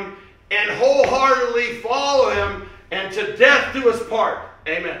Him and wholeheartedly follow Him and to death do us part.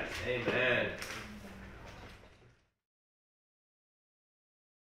 Amen. Amen.